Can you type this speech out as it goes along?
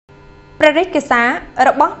ព្រះរាជកិសារ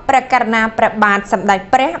បស់ព្រះករុណាព្រះបាទសម្ដេច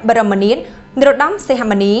ព្រះបរមនាថនរោត្តមសីហ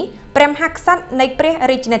មុនីព្រះមហាក្សត្រនៃព្រះ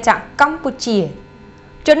រាជាណាចក្រកម្ពុជា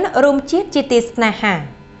ជនរួមជាតិជាទីស្នេហា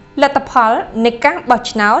លទ្ធផលនៃការបោះ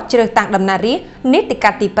ឆ្នោតជ្រើសតាំងតំណាងរាស្ត្រនីតិកា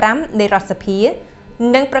លទី 5 នៃរដ្ឋសភា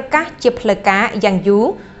នឹងប្រកាសជាផ្លូវការយ៉ាងយូរ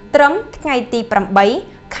ត្រឹមថ្ងៃទី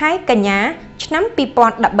 8 ខែកញ្ញាឆ្នាំ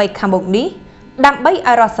 2013 ខាងមុខនេះដើម្បីឲ្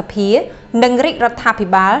យរដ្ឋសភានិងរាជរដ្ឋាភិ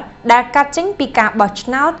បាលដែលកាត់ចេញពីការបោះឆ្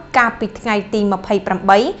នោតកាលពីថ្ងៃទី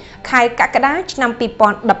 28 ខែកក្កដាឆ្នាំ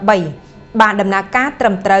 2013 បានដំណើរការត្រឹ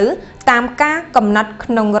មត្រូវតាមការកំណត់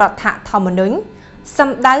ក្នុងរដ្ឋធម្មនុញ្ញស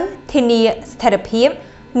ម្ដៅធានាស្ថិរភាព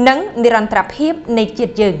និងនិរន្តរភាពនៃជា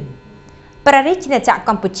តិយើងព្រះរាជាណាចក្រ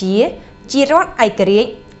កម្ពុជាជារដ្ឋឯករាជ្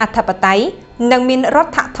យអធិបតេយ្យនិងមានរ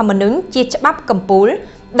ដ្ឋធម្មនុញ្ញជាច្បាប់កម្ពុជា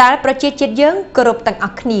ដែលប្រជាជាតិយើងគោរពទាំងអ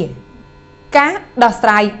ស់គ្នាការដោះស្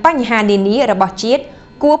រាយបញ្ហានានារបស់ជាតិ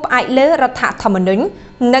គួរផ្អែកលើរដ្ឋធម្មនុញ្ញ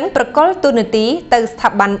និងប្រកល់ទូនាទីទៅស្ថា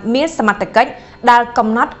ប័នមានសមត្ថកិច្ចដែលកំ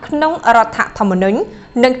ណត់ក្នុងរដ្ឋធម្មនុញ្ញ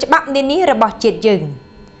និងច្បាប់នានារបស់ជាតិយើង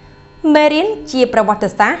មេរៀនជាប្រវត្តិ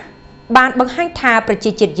សាស្ត្របានបង្ហាញថាប្រ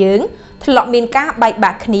ជាជាតិយើងធ្លាប់មានការបែក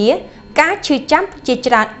បាក់គ្នាការឈឺចាប់ជា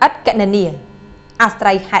ច្រើនឥតកណនាអាស្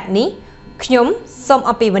រ័យហេតុនេះខ្ញុំសូម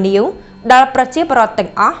អំពាវនាវដល់ប្រជាពលរដ្ឋទាំ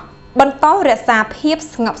ងអស់បន្តរក្សាភាព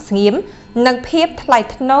ស្ងប់ស្ងៀមនិងភាពថ្លៃ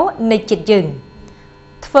ថ្នូរនៃជាតិយើង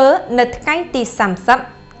ធ្វើនៅថ្ងៃទី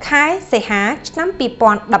 30 ខែសីហាឆ្នាំ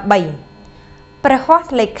 2013 ព្រះហស្ថ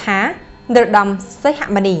លេខានរោត្តមសីហ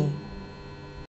មុនី